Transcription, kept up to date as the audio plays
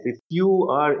If you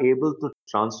are able to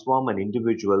transform an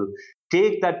individual,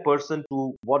 take that person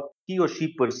to what he or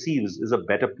she perceives is a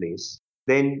better place,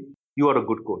 then you are a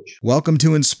good coach. Welcome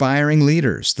to Inspiring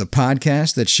Leaders, the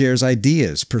podcast that shares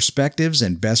ideas, perspectives,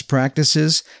 and best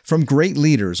practices from great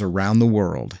leaders around the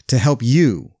world to help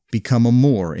you become a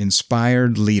more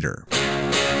inspired leader.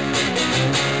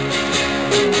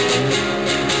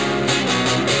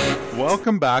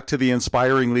 Welcome back to the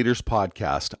Inspiring Leaders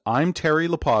podcast. I'm Terry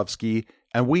Lipovski,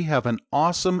 and we have an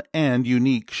awesome and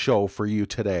unique show for you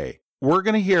today. We're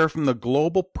going to hear from the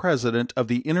global president of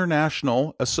the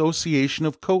International Association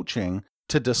of Coaching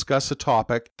to discuss a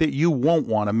topic that you won't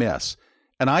want to miss,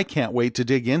 and I can't wait to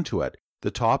dig into it.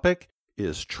 The topic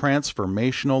is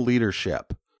transformational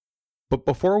leadership. But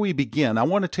before we begin, I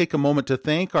want to take a moment to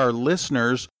thank our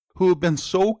listeners who have been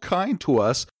so kind to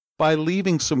us by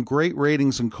leaving some great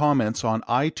ratings and comments on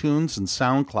iTunes and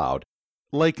SoundCloud,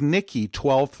 like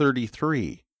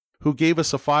Nikki1233, who gave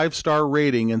us a 5-star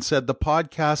rating and said the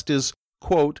podcast is,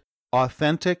 quote,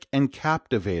 authentic and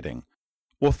captivating.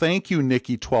 Well, thank you,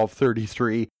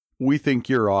 Nikki1233. We think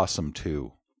you're awesome,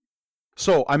 too.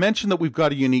 So, I mentioned that we've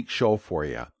got a unique show for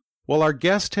you. Well, our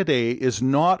guest today is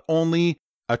not only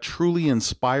a truly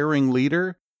inspiring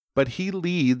leader, but he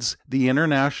leads the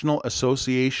International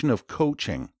Association of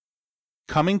Coaching.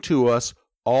 Coming to us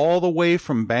all the way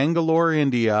from Bangalore,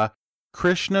 India,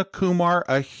 Krishna Kumar,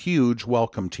 a huge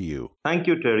welcome to you. Thank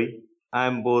you, Terry.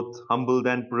 I'm both humbled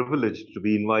and privileged to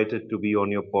be invited to be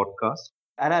on your podcast,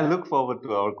 and I look forward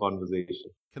to our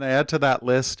conversation. Can I add to that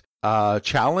list,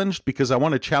 challenged? Because I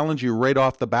want to challenge you right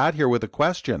off the bat here with a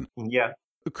question. Yeah.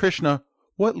 Krishna,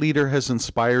 what leader has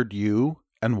inspired you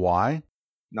and why?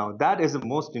 Now, that is the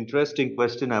most interesting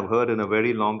question I've heard in a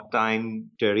very long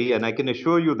time, Terry. And I can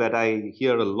assure you that I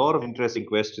hear a lot of interesting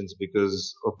questions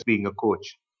because of being a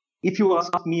coach. If you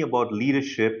ask me about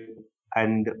leadership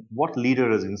and what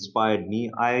leader has inspired me,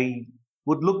 I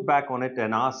would look back on it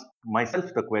and ask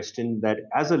myself the question that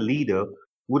as a leader,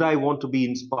 would I want to be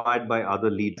inspired by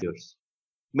other leaders?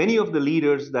 Many of the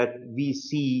leaders that we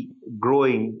see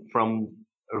growing from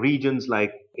regions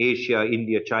like Asia,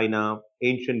 India, China,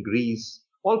 ancient Greece,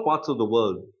 all parts of the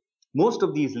world, most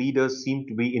of these leaders seem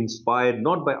to be inspired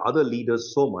not by other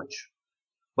leaders so much,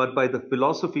 but by the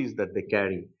philosophies that they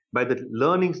carry, by the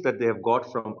learnings that they have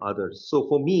got from others. So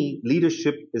for me,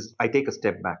 leadership is, I take a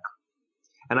step back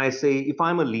and I say, if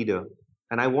I'm a leader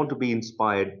and I want to be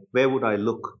inspired, where would I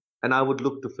look? And I would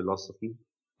look to philosophy.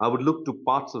 I would look to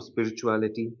parts of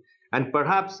spirituality. And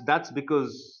perhaps that's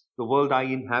because the world I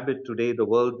inhabit today, the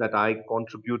world that I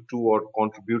contribute to or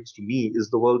contributes to me, is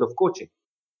the world of coaching.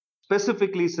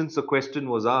 Specifically, since the question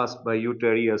was asked by you,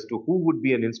 Terry, as to who would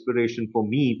be an inspiration for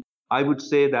me, I would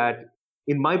say that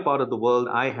in my part of the world,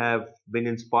 I have been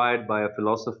inspired by a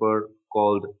philosopher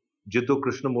called Jiddu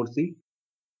Krishnamurti,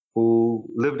 who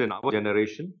lived in our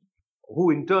generation, who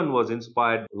in turn was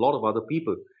inspired a lot of other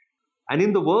people. And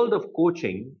in the world of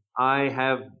coaching, I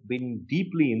have been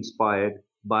deeply inspired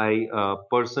by a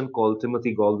person called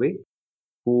Timothy Galway,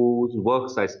 whose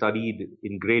works I studied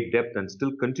in great depth and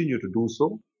still continue to do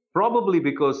so. Probably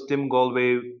because Tim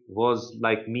Galway was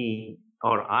like me,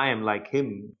 or I am like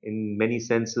him in many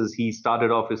senses. He started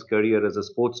off his career as a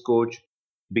sports coach,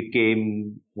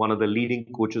 became one of the leading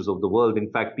coaches of the world.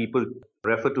 In fact, people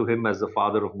refer to him as the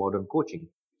father of modern coaching.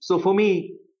 So for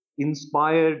me,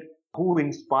 who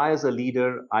inspires a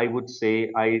leader, I would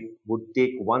say I would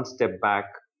take one step back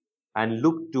and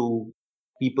look to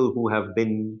people who have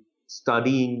been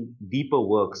studying deeper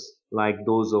works like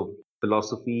those of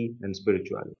philosophy and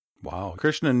spirituality. Wow.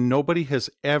 Krishna, nobody has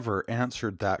ever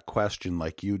answered that question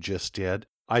like you just did.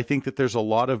 I think that there's a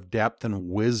lot of depth and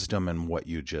wisdom in what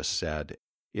you just said.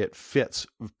 It fits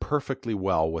perfectly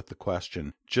well with the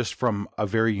question, just from a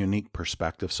very unique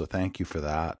perspective. So thank you for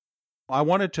that. I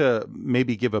wanted to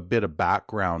maybe give a bit of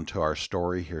background to our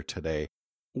story here today.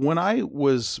 When I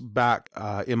was back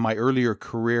in my earlier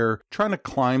career trying to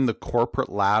climb the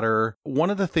corporate ladder, one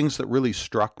of the things that really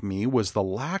struck me was the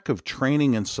lack of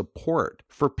training and support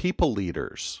for people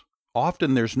leaders.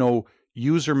 Often there's no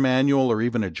user manual or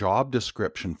even a job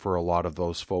description for a lot of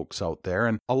those folks out there.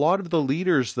 And a lot of the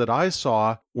leaders that I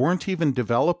saw weren't even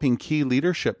developing key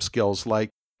leadership skills like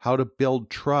how to build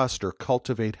trust or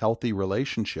cultivate healthy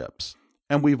relationships.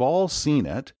 And we've all seen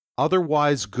it.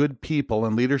 Otherwise good people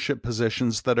in leadership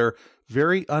positions that are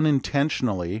very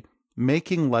unintentionally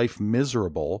making life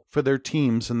miserable for their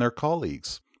teams and their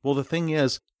colleagues. Well, the thing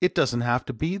is, it doesn't have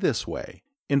to be this way.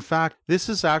 In fact, this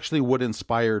is actually what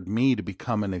inspired me to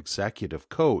become an executive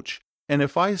coach. And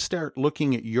if I start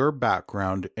looking at your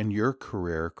background and your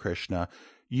career, Krishna,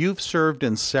 You've served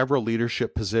in several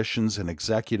leadership positions and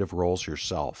executive roles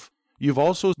yourself. You've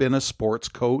also been a sports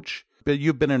coach, but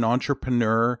you've been an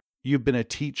entrepreneur, you've been a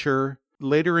teacher.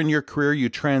 Later in your career, you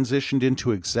transitioned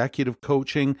into executive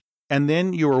coaching, and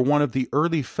then you were one of the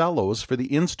early fellows for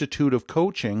the Institute of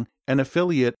Coaching, an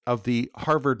affiliate of the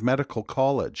Harvard Medical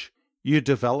College. You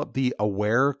developed the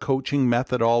AWARE coaching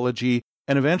methodology,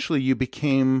 and eventually you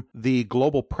became the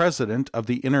global president of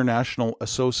the International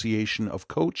Association of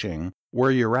Coaching. Where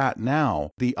you're at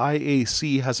now, the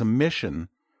IAC has a mission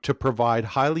to provide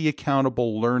highly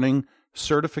accountable learning,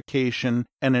 certification,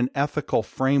 and an ethical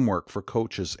framework for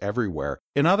coaches everywhere.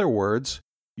 In other words,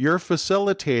 you're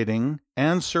facilitating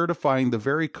and certifying the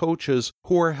very coaches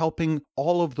who are helping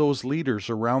all of those leaders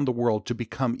around the world to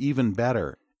become even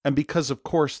better. And because, of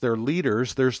course, they're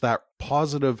leaders, there's that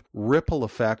positive ripple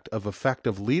effect of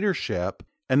effective leadership.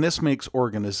 And this makes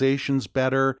organizations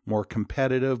better, more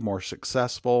competitive, more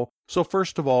successful. So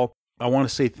first of all, I want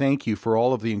to say thank you for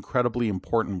all of the incredibly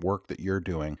important work that you're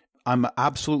doing. I'm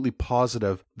absolutely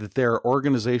positive that there are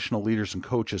organizational leaders and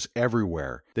coaches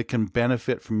everywhere that can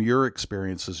benefit from your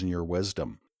experiences and your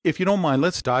wisdom. If you don't mind,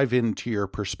 let's dive into your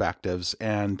perspectives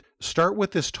and start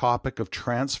with this topic of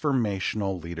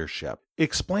transformational leadership.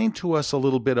 Explain to us a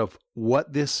little bit of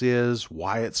what this is,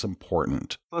 why it's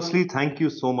important. Firstly, thank you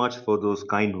so much for those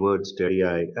kind words, Terry.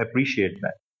 I appreciate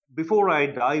that. Before I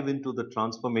dive into the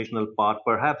transformational part,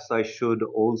 perhaps I should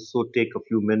also take a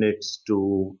few minutes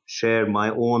to share my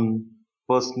own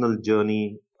personal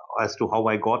journey as to how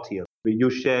I got here. You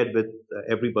shared with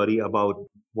everybody about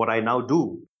what I now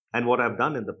do and what I've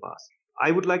done in the past.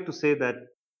 I would like to say that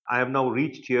I have now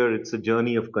reached here. It's a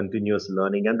journey of continuous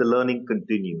learning, and the learning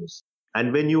continues.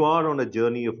 And when you are on a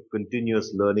journey of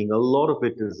continuous learning, a lot of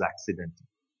it is accidental.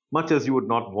 Much as you would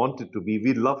not want it to be,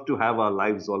 we love to have our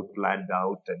lives all planned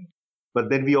out. But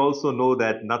then we also know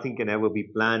that nothing can ever be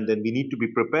planned, and we need to be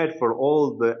prepared for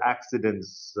all the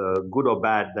accidents, good or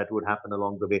bad, that would happen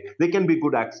along the way. There can be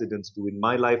good accidents too. In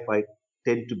my life, I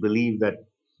tend to believe that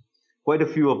quite a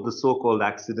few of the so-called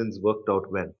accidents worked out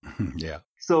well. Yeah.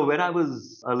 So when I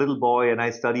was a little boy and I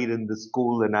studied in the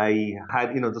school, and I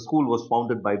had, the school was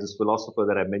founded by this philosopher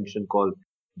that I mentioned called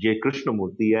J.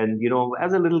 Krishnamurti. And,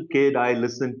 as a little kid, I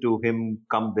listened to him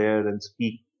come there and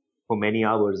speak for many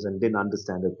hours and didn't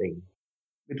understand a thing.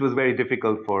 It was very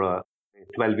difficult for a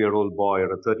 12-year-old boy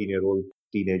or a 13-year-old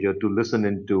teenager to listen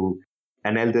into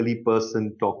an elderly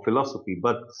person talk philosophy.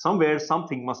 But somewhere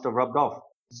something must have rubbed off.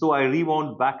 So I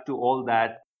rewound back to all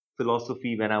that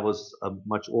philosophy when I was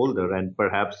much older and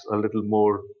perhaps a little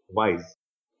more wise.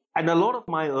 And a lot of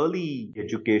my early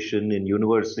education in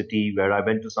university, where I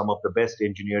went to some of the best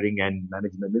engineering and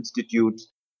management institutes,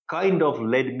 kind of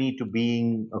led me to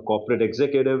being a corporate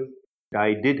executive.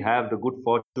 I did have the good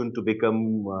fortune to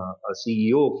become a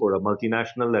CEO for a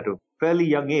multinational at a fairly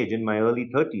young age, in my early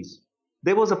 30s.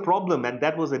 There was a problem, and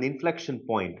that was an inflection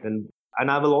point. And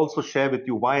I will also share with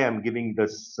you why I'm giving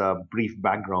this brief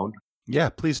background. Yeah,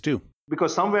 please do.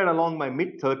 Because somewhere along my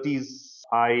mid-30s,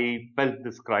 I felt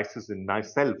this crisis in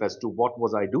myself as to what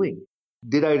was I doing?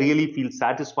 Did I really feel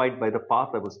satisfied by the path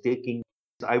I was taking?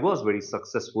 I was very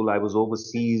successful. I was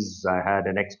overseas. I had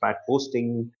an expat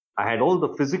posting. I had all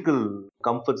the physical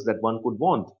comforts that one could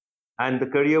want. And the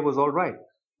career was all right.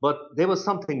 But there was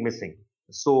something missing.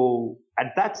 So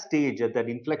at that stage, at that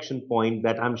inflection point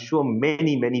that I'm sure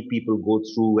many, many people go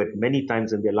through at many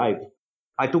times in their life,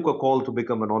 I took a call to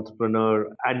become an entrepreneur,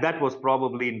 and that was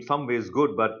probably in some ways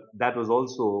good, but that was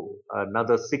also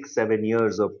another 6-7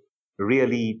 years of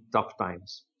really tough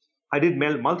times. I did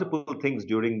multiple things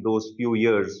during those few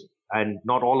years, and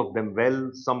not all of them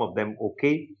well, some of them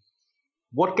okay.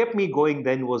 What kept me going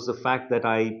then was the fact that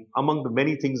among the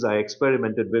many things I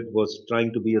experimented with, was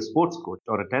trying to be a sports coach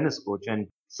or a tennis coach. And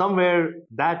somewhere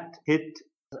that hit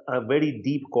a very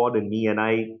deep chord in me, and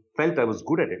I felt I was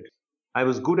good at it. I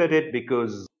was good at it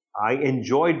because I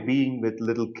enjoyed being with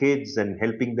little kids and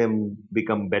helping them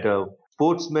become better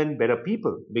sportsmen, better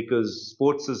people, because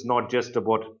sports is not just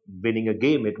about winning a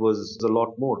game. It was a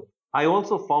lot more. I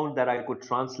also found that I could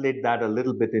translate that a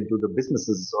little bit into the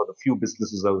businesses, or the few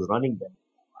businesses I was running then.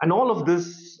 And all of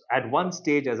this at one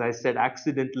stage, as I said,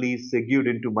 accidentally segued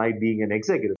into my being an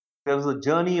executive. There was a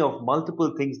journey of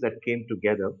multiple things that came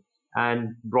together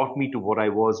and brought me to what I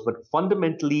was. But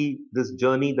fundamentally, this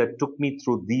journey that took me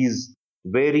through these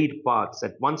varied paths.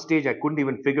 At one stage, I couldn't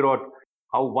even figure out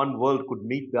how one world could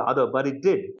meet the other, but it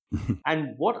did.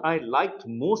 And what I liked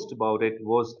most about it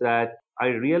was that I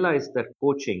realized that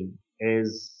coaching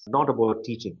is not about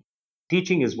teaching.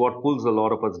 Teaching is what pulls a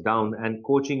lot of us down, and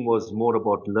coaching was more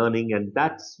about learning. And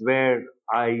that's where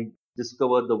I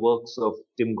discovered the works of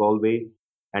Tim Galway,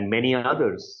 and many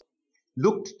others,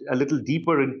 looked a little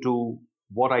deeper into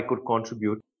what I could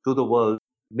contribute to the world,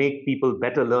 make people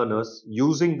better learners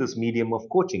using this medium of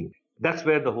coaching. That's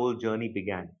where the whole journey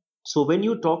began. So when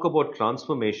you talk about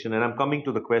transformation, and I'm coming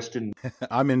to the question.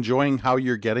 I'm enjoying how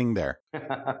you're getting there.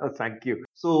 Thank you.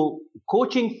 So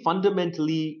coaching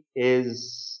fundamentally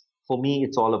is, for me,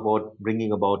 it's all about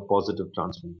bringing about positive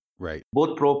transformation. Right.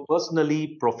 Both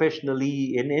personally,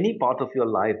 professionally, in any part of your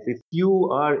life, if you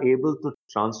are able to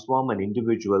transform an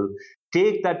individual,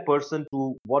 take that person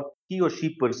to what he or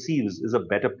she perceives is a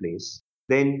better place,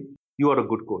 then you are a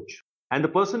good coach. And the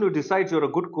person who decides you're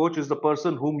a good coach is the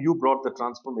person whom you brought the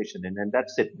transformation in. And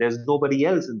that's it. There's nobody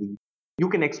else in the. You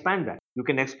can expand that. You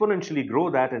can exponentially grow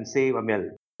that and say, well,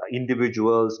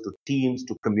 individuals to teams,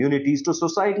 to communities, to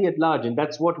society at large. And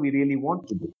that's what we really want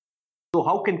to do. So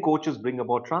how can coaches bring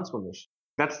about transformation?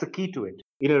 That's the key to it.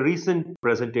 In a recent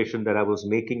presentation that I was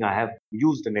making, I have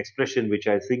used an expression which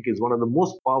I think is one of the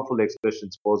most powerful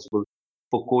expressions possible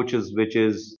for coaches, which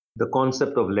is the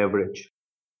concept of leverage.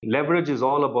 Leverage is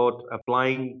all about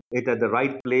applying it at the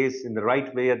right place, in the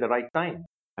right way, at the right time.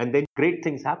 And then great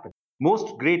things happen.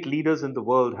 Most great leaders in the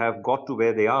world have got to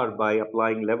where they are by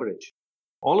applying leverage.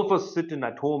 All of us sit in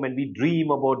at home and we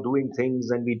dream about doing things,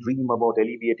 and we dream about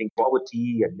alleviating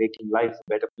poverty and making life a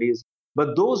better place.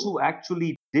 But those who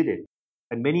actually did it,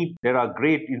 and there are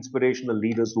great inspirational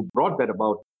leaders who brought that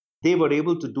about, they were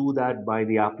able to do that by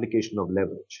the application of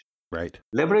leverage. Right.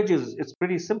 Leverage it's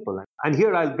pretty simple. And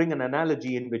here I'll bring an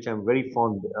analogy in which I'm very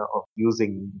fond of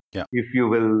using, if you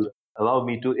will allow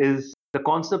me to, is the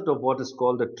concept of what is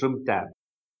called a trim tab.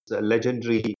 It's a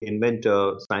legendary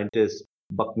inventor, scientist,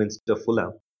 Buckminster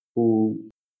Fuller, who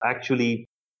actually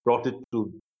brought it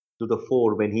to the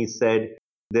fore when he said,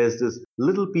 there's this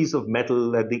little piece of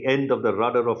metal at the end of the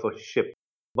rudder of a ship.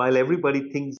 While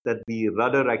everybody thinks that the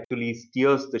rudder actually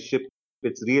steers the ship,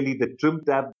 it's really the trim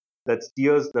tab that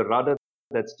steers the rudder,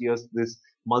 that steers this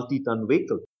multi-ton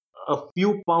vehicle. A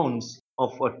few pounds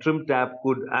of a trim tab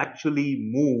could actually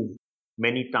move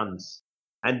many tons.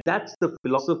 And that's the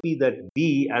philosophy that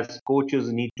we as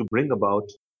coaches need to bring about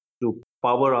to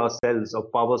power ourselves or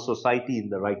power society in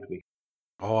the right way.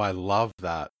 Oh, I love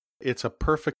that. It's a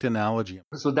perfect analogy.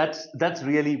 So that's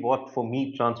really what, for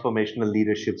me, transformational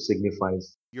leadership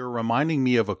signifies. You're reminding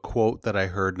me of a quote that I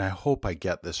heard, and I hope I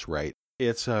get this right.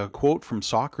 It's a quote from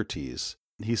Socrates.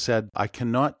 He said, "I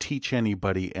cannot teach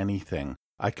anybody anything.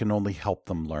 I can only help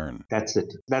them learn." That's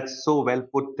it. That's so well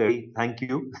put, Terry. Thank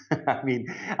you. I mean,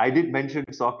 I did mention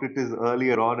Socrates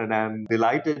earlier on, and I'm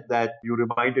delighted that you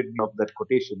reminded me of that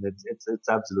quotation. It's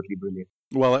absolutely brilliant.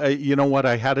 Well, you know what?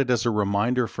 I had it as a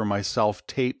reminder for myself,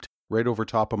 taped right over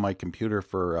top of my computer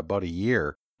for about a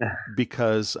year,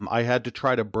 because I had to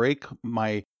try to break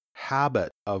my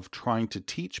habit of trying to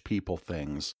teach people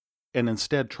things and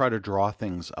instead try to draw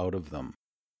things out of them.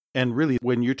 And really,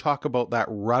 when you talk about that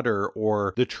rudder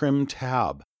or the trim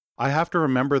tab, I have to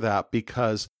remember that,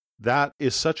 because that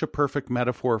is such a perfect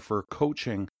metaphor for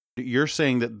coaching. You're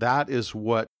saying that is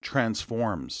what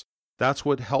transforms. That's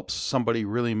what helps somebody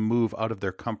really move out of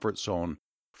their comfort zone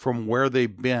from where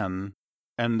they've been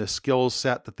and the skill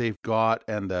set that they've got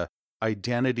and the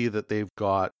identity that they've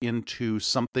got into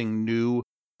something new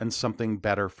and something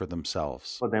better for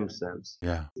themselves.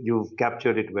 Yeah. You've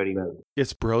captured it very well.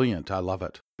 It's brilliant. I love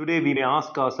it. Today we may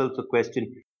ask ourselves a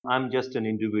question. I'm just an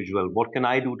individual. What can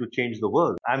I do to change the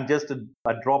world? I'm just a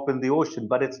drop in the ocean.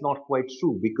 But it's not quite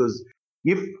true, because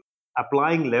if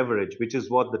applying leverage, which is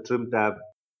what the trim tab,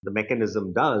 the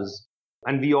mechanism does,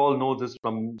 and we all know this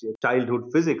from childhood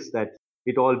physics, that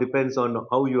it all depends on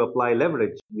how you apply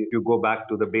leverage. You go back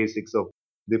to the basics of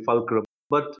the fulcrum.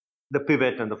 But the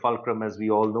pivot and the fulcrum, as we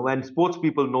all know, and sports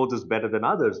people know this better than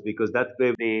others, because that's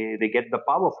where they get the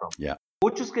power from. Yeah.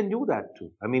 Coaches can do that too.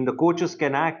 I mean, the coaches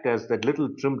can act as that little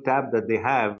trim tab that they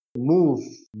have, move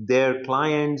their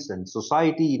clients and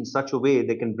society in such a way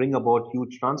they can bring about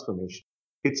huge transformation.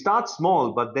 It starts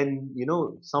small, but then,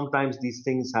 sometimes these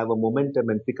things have a momentum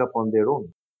and pick up on their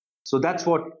own. So that's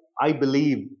what I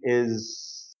believe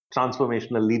is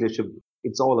transformational leadership.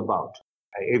 It's all about,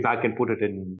 if I can put it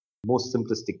in most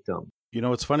simplistic term.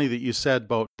 It's funny that you said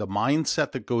about the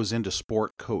mindset that goes into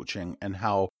sport coaching and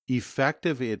how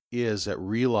effective it is at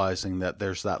realizing that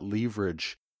there's that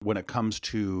leverage when it comes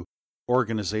to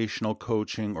organizational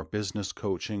coaching or business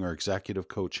coaching or executive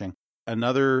coaching.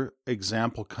 Another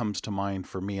example comes to mind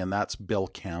for me, and that's Bill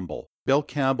Campbell. Bill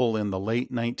Campbell, in the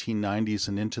late 1990s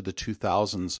and into the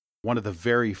 2000s, one of the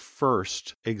very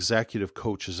first executive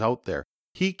coaches out there.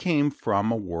 He came from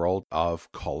a world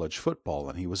of college football,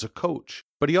 and he was a coach.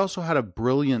 But he also had a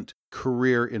brilliant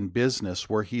career in business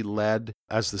where he led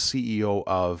as the CEO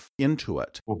of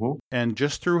Intuit. Mm-hmm. And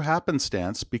just through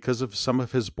happenstance, because of some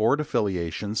of his board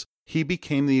affiliations, he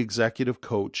became the executive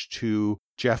coach to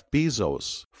Jeff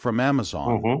Bezos from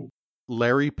Amazon, Mm-hmm.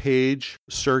 Larry Page,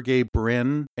 Sergey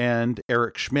Brin, and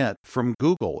Eric Schmidt from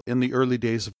Google in the early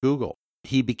days of Google.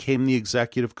 He became the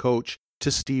executive coach to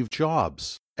Steve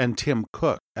Jobs and Tim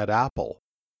Cook at Apple.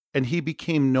 And he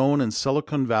became known in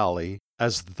Silicon Valley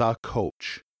as the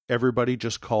coach. Everybody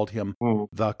just called him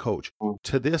the coach.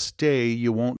 To this day,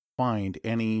 you won't find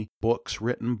any books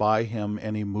written by him,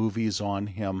 any movies on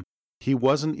him. He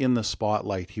wasn't in the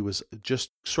spotlight. He was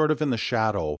just sort of in the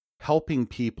shadow, helping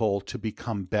people to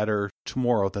become better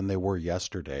tomorrow than they were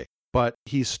yesterday. But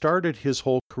he started his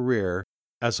whole career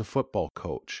as a football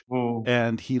coach,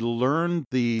 and he learned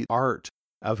the art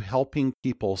of helping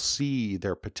people see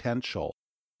their potential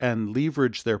and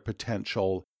leverage their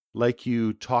potential like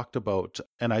you talked about.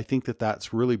 And I think that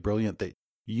that's really brilliant that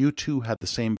you two had the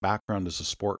same background as a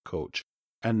sport coach.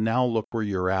 And now look where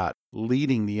you're at,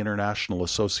 leading the International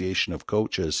Association of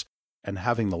Coaches and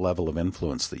having the level of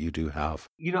influence that you do have.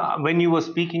 When you were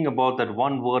speaking about that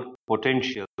one word,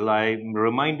 potential, I'm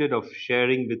reminded of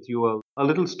sharing with you a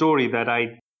little story that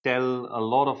I tell a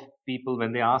lot of people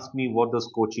when they ask me, what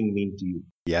does coaching mean to you?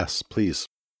 Yes, please.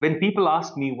 When people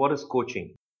ask me, what is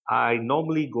coaching? I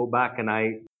normally go back and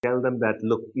I tell them that,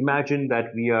 look, imagine that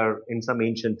we are in some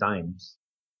ancient times,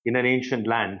 in an ancient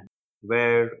land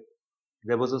where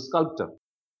there was a sculptor.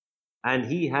 And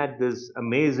he had this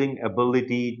amazing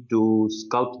ability to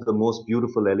sculpt the most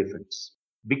beautiful elephants.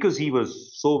 Because he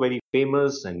was so very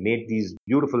famous and made these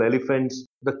beautiful elephants,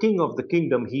 the king of the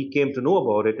kingdom, he came to know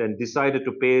about it and decided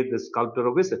to pay the sculptor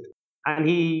a visit. And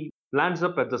he lands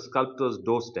up at the sculptor's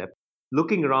doorstep,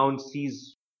 looking around,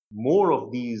 sees more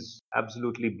of these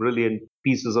absolutely brilliant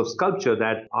pieces of sculpture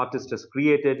that artist has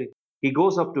created. He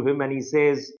goes up to him and he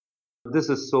says, "This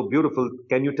is so beautiful.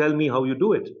 Can you tell me how you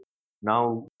do it?"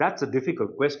 Now, that's a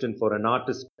difficult question for an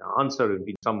artist to answer if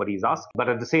somebody is asking. But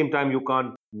at the same time, you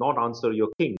can't not answer your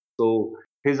king. So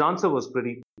his answer was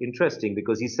pretty interesting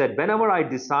because he said, whenever I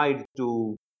decide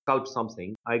to sculpt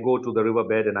something, I go to the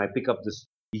riverbed and I pick up this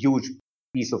huge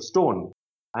piece of stone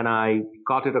and I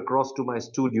cart it across to my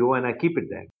studio and I keep it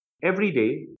there. Every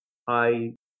day,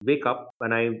 I wake up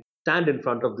and I stand in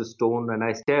front of the stone and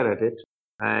I stare at it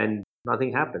and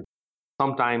nothing happens.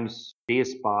 Sometimes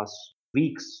days pass,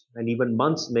 weeks and even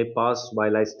months may pass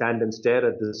while I stand and stare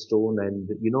at the stone and,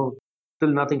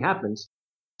 still nothing happens.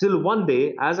 Till one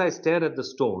day, as I stare at the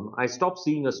stone, I stop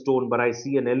seeing a stone, but I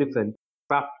see an elephant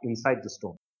trapped inside the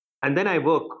stone. And then I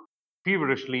work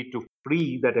feverishly to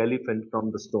free that elephant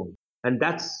from the stone. And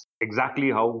that's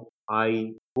exactly how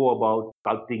I go about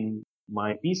sculpting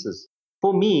my pieces.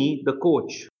 For me, the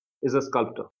coach is a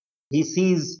sculptor. He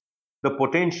sees the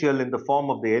potential in the form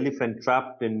of the elephant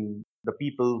trapped in the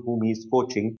people whom he's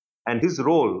coaching. And his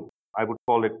role, I would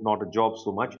call it not a job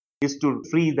so much, is to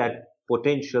free that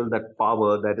potential, that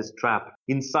power that is trapped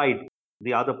inside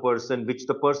the other person, which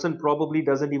the person probably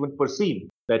doesn't even perceive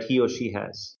that he or she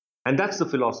has. And that's the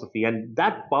philosophy. And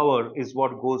that power is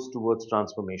what goes towards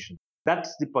transformation.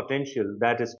 That's the potential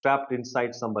that is trapped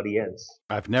inside somebody else.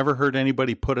 I've never heard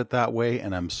anybody put it that way,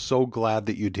 and I'm so glad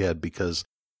that you did, because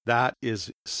that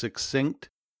is succinct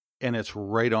and it's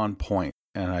right on point.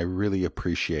 And I really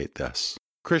appreciate this.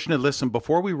 Krishna, listen,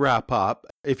 before we wrap up,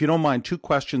 if you don't mind, 2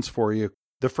 questions for you.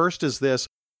 The first is this: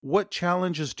 what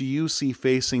challenges do you see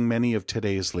facing many of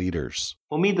today's leaders?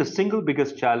 For me, the single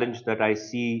biggest challenge that I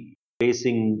see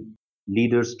facing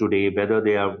leaders today, whether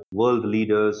they are world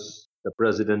leaders, the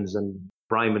presidents and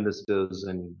prime ministers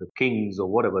and the kings or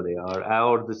whatever they are,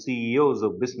 or the CEOs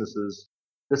of businesses,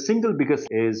 the single biggest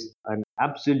is an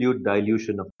absolute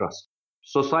dilution of trust.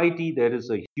 Society, there is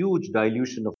a huge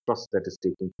dilution of trust that is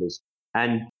taking place.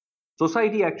 And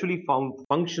society actually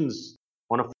functions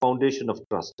on a foundation of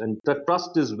trust. And the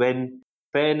trust is when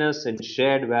fairness and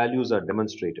shared values are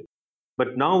demonstrated.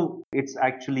 But now it's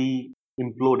actually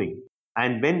imploding.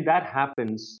 And when that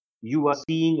happens, you are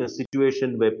seeing a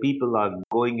situation where people are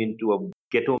going into a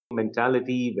ghetto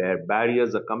mentality, where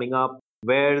barriers are coming up,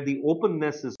 where the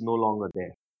openness is no longer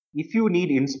there. If you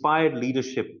need inspired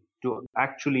leadership to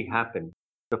actually happen,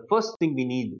 the first thing we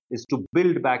need is to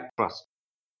build back trust.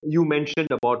 You mentioned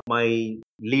about my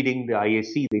leading the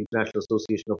IAC, the International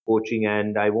Association of Coaching,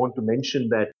 and I want to mention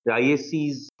that the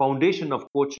IAC's foundation of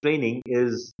coach training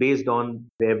is based on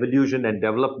the evolution and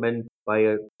development by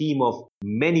a team of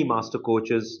many master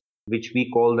coaches, which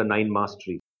we call the 9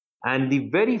 masteries. And the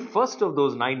very first of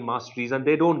those 9 masteries, and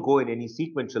they don't go in any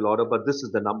sequential order, but this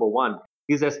is the number 1,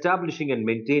 is establishing and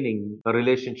maintaining a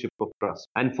relationship of trust.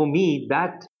 And for me,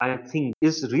 that I think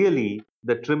is really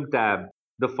the trim tab,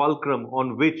 the fulcrum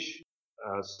on which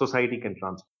society can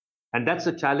transform. And that's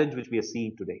a challenge which we are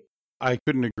seeing today. I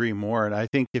couldn't agree more. And I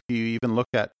think if you even look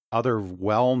at other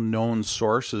well-known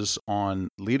sources on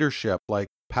leadership, like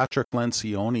Patrick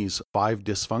Lencioni's 5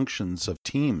 Dysfunctions of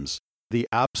Teams, the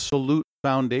absolute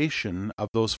foundation of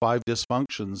those 5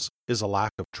 dysfunctions is a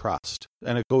lack of trust.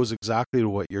 And it goes exactly to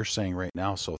what you're saying right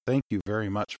now. So thank you very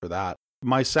much for that.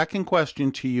 My second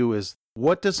question to you is,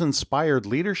 what does inspired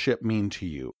leadership mean to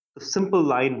you? The simple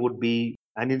line would be,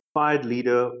 an inspired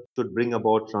leader should bring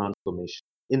about transformation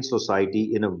in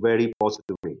society in a very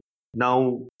positive way.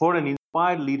 Now, for an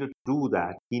inspired leader to do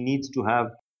that, he needs to have,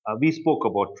 we spoke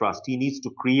about trust. He needs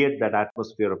to create that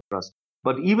atmosphere of trust.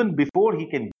 But even before he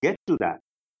can get to that,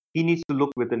 he needs to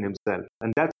look within himself.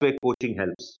 And that's where coaching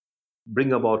helps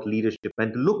bring about leadership.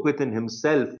 And to look within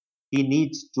himself, he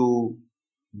needs to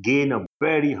gain a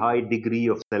very high degree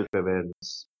of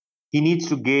self-awareness. He needs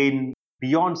to gain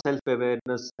beyond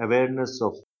self-awareness, awareness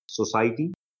of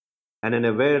society, and an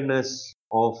awareness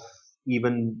of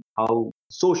even how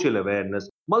social awareness,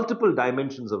 multiple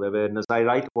dimensions of awareness.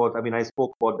 I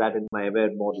spoke about that in my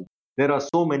AWARE model. There are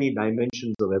so many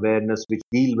dimensions of awareness which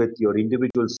deal with your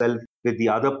individual self, with the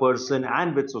other person,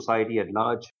 and with society at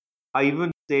large. I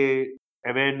even say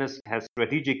awareness has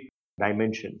strategic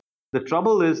dimension. The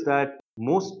trouble is that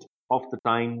most of the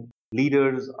time,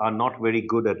 leaders are not very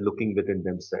good at looking within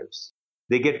themselves.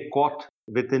 They get caught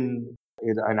within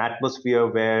an atmosphere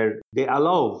where they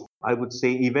allow, I would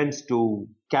say, events to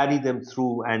carry them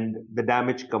through, and the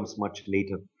damage comes much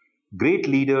later. Great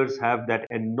leaders have that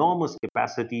enormous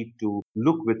capacity to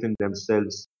look within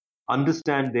themselves,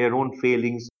 understand their own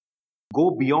failings,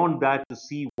 go beyond that to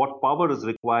see what power is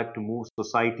required to move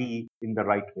society in the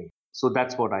right way. So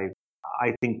that's what I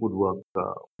think would work.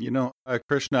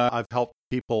 Krishna, I've helped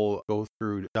people go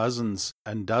through dozens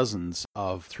and dozens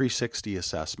of 360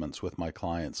 assessments with my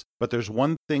clients. But there's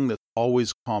one thing that's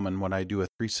always common when I do a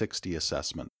 360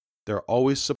 assessment. They're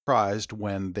always surprised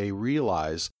when they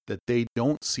realize that they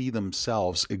don't see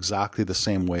themselves exactly the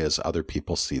same way as other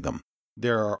people see them.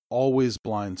 There are always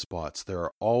blind spots. There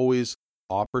are always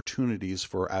opportunities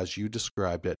for, as you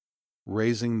described it,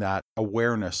 raising that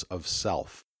awareness of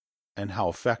self and how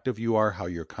effective you are, how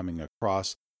you're coming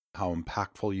across, how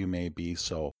impactful you may be.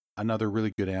 So another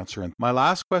really good answer. And my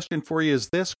last question for you is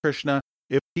this, Krishna.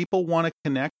 If people want to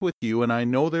connect with you, and I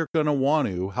know they're going to want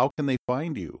to, how can they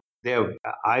find you?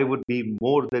 I would be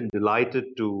more than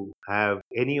delighted to have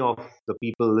any of the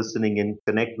people listening in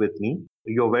connect with me.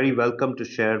 You're very welcome to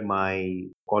share my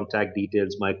contact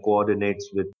details, my coordinates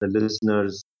with the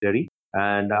listeners, Terry.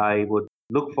 And I would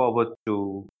look forward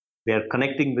to their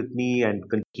connecting with me and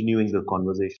continuing the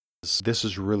conversation. This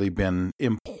has really been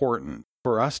important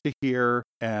for us to hear,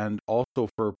 and also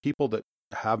for people that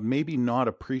have maybe not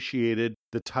appreciated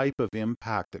the type of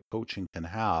impact that coaching can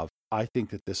have. I think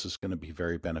that this is going to be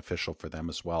very beneficial for them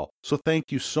as well. So thank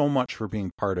you so much for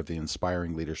being part of the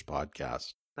Inspiring Leaders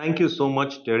podcast. Thank you so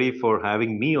much, Terry, for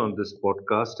having me on this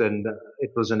podcast. And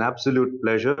it was an absolute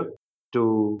pleasure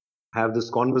to have this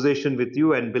conversation with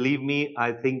you. And believe me,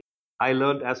 I think I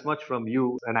learned as much from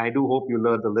you, and I do hope you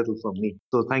learned a little from me.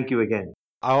 So thank you again.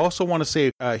 I also want to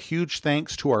say a huge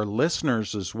thanks to our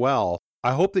listeners as well.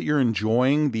 I hope that you're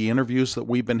enjoying the interviews that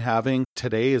we've been having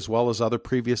today, as well as other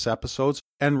previous episodes.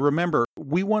 And remember,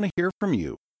 we want to hear from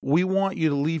you. We want you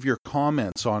to leave your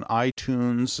comments on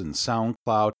iTunes and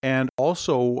SoundCloud, and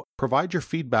also provide your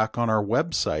feedback on our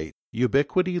website,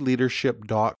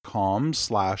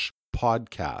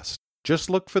 ubiquityleadership.com/podcast. Just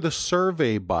look for the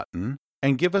survey button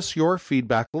and give us your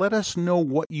feedback. Let us know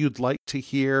what you'd like to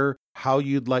hear, how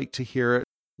you'd like to hear it.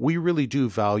 We really do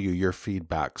value your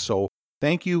feedback. So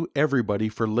thank you, everybody,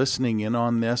 for listening in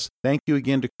on this. Thank you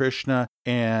again to Krishna,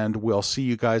 and we'll see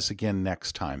you guys again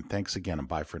next time. Thanks again, and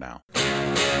bye for now.